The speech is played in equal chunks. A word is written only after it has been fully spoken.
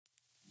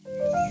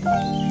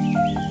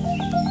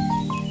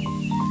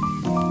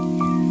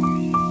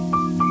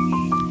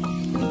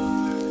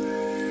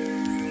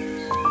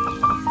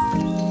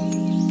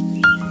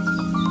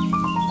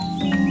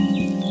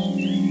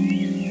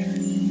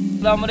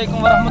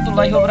Assalamualaikum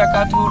warahmatullahi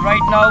wabarakatuh.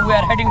 Right now we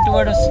are heading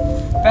towards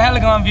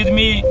Pahalgaam. With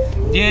me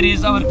there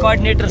is our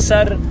coordinator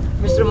sir,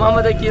 Mr.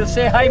 Muhammad Akil.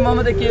 Say hi,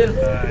 Muhammad Akil.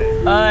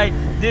 Hi.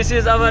 This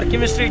is our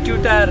chemistry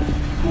tutor,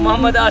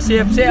 Muhammad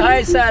Asif. Say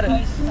hi, sir.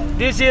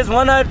 This is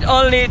one and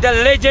only the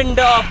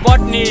legend of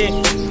botany,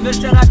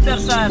 Mr.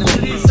 Akhtar sir.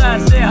 Please sir,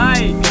 say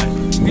hi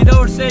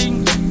without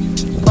saying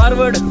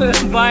forward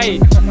bye.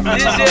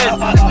 This is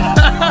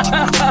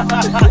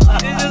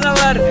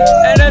our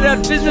another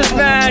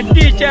businessman,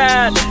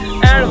 teacher,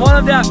 and one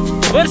of the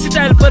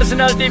versatile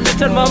personality,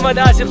 Mr. Muhammad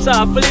Asif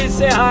sahab. Please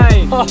say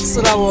hi.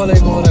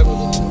 Assalamualaikum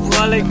warahmatullahi.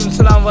 वालेकुम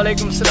सलाम,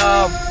 वालेकुम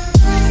सलाम।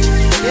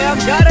 ये हम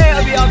जा रहे हैं,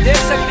 अभी आप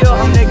देख सकते हो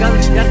हमने घर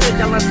से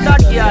चलना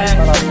स्टार्ट किया है।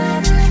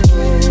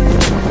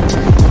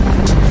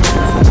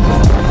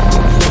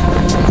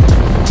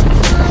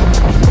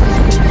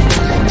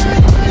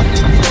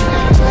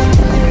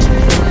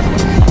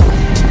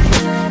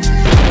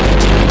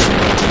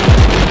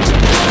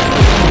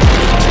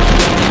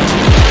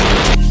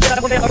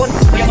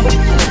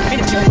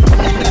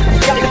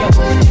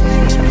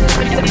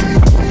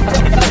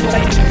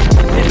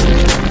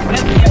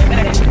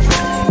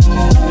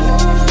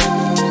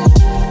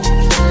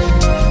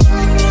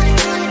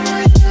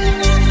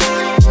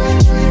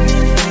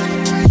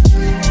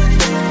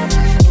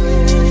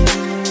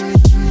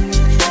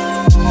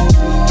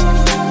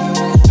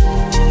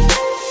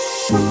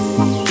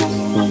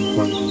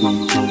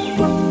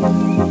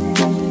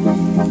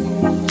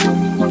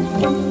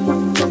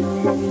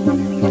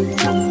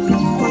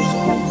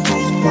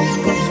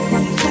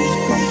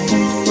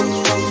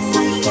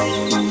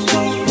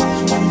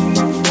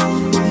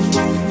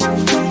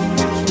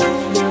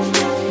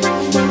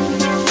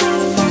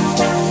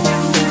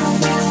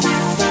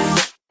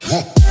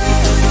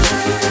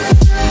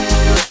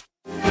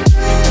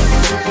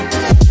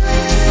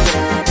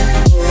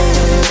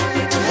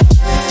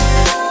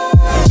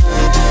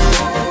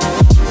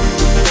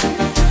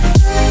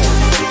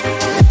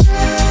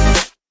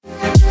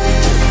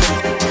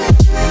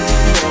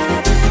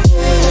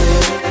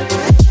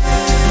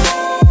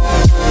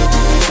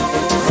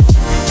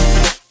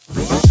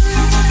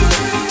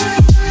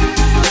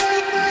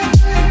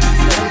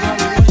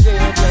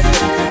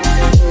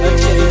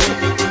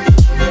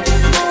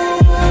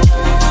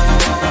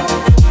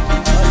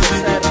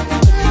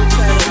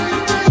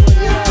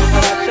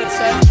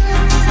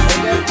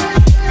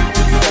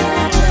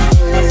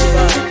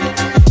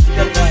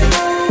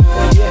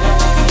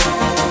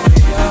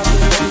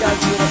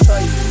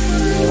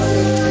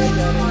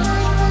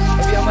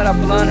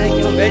 प्लान है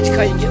कि हम वेज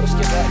खाएंगे,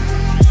 उसके बाद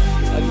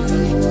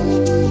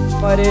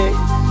हमारे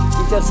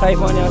टीचर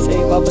साहिबान यहाँ से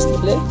वापस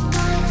निकले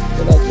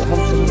तो बाकी हम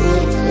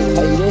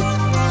खाएंगे।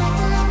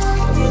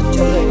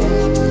 चल रहे हैं,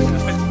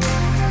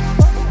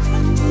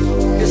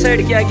 डिसाइड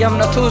किया कि हम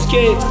नथूस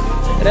के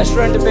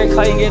रेस्टोरेंट पे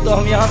खाएंगे, तो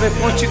हम यहाँ पे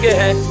पहुँच चुके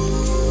हैं।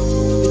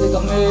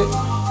 हमें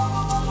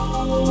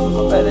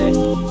पहले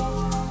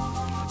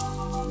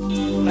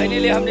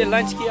फाइनली हमने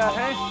लंच किया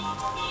है,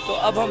 तो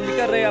अब हम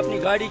निकल रहे हैं अपनी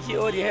गाड़ी की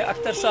ओर। यह है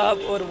अख्तर साहब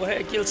और वह है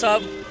अकील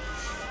साहब,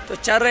 तो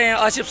चल रहे हैं।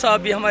 आसिफ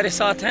साहब भी हमारे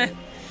साथ हैं,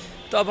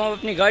 तो अब हम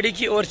अपनी गाड़ी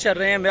की ओर चल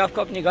रहे हैं। मैं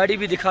आपको अपनी गाड़ी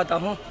भी दिखाता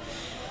हूं।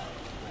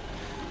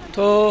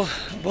 तो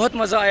बहुत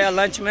मज़ा आया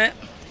लंच में।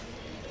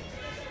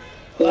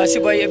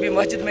 आसिफ भाई अभी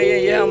मस्जिद में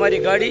ये है हमारी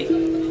गाड़ी,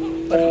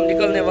 पर हम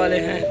निकलने वाले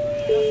हैं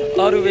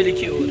आरू वैली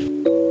की ओर।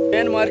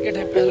 मेन मार्केट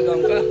है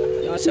पहलगाम का,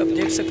 यहाँ से आप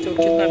देख सकते हो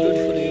कितना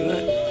ब्यूटीफुल व्यू है।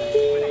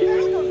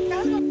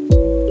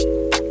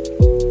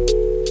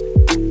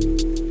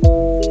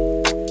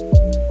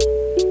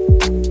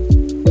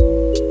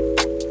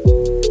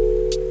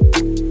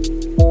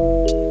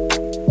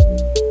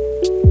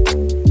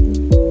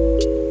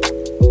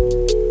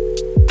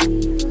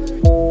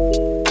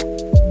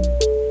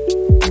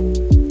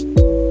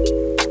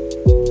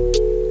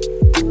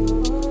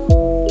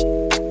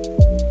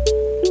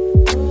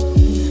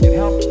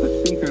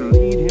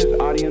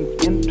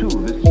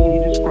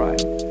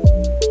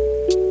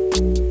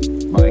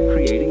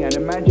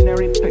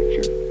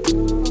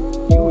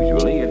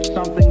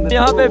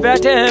 यहाँ पे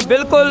बैठे हैं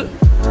बिल्कुल,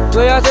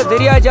 जो यहाँ से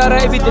दरिया जा रहा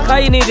है अभी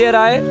दिखाई नहीं दे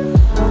रहा है,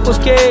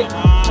 उसके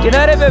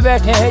किनारे पे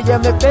बैठे हैं। ये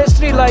हमने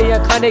पेस्ट्री लाई है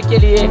खाने के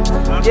लिए।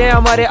 ये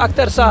हमारे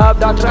अख्तर साहब,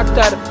 डॉक्टर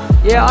अख्तर,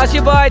 ये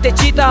आसिफ भाई, द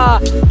चीता,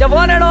 the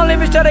one and only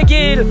mister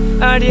Aqeel,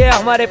 and ये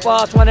हमारे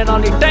पास one and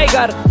only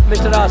tiger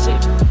mister Asif.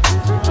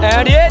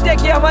 And ये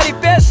देखिए हमारी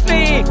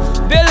पेस्ट्री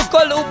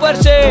बिल्कुल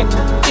ऊपर से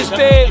इस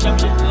पे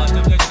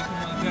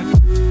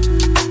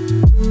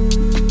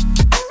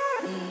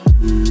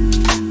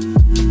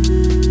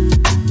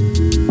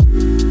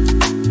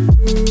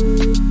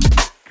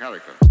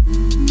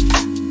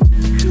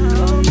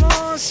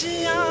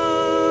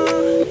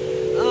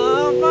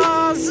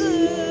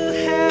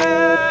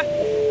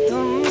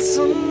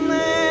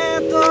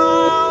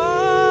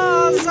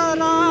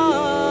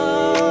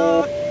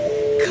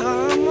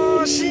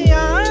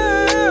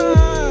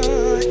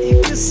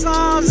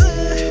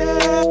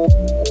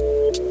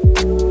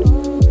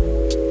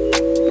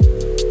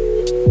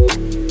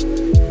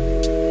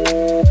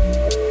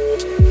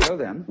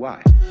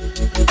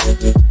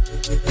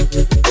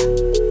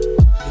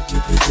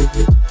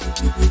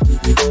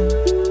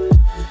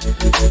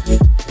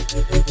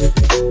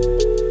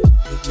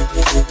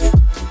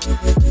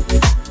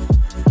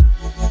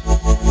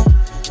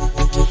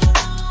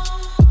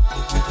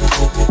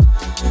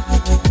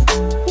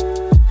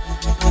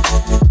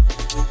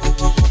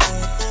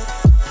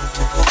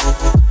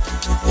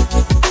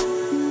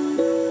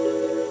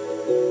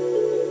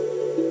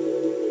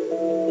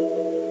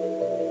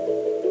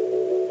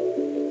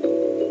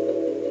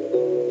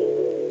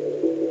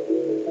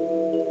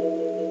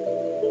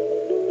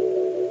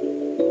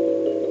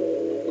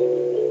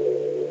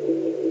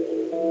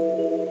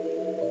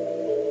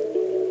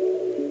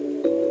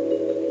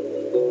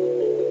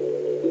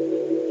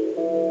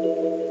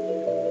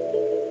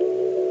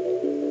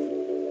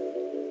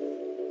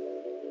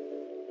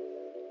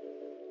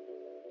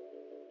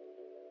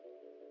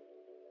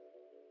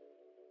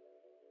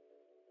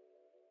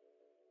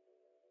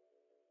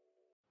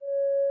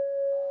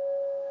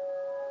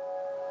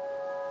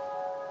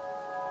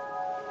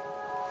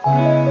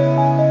है।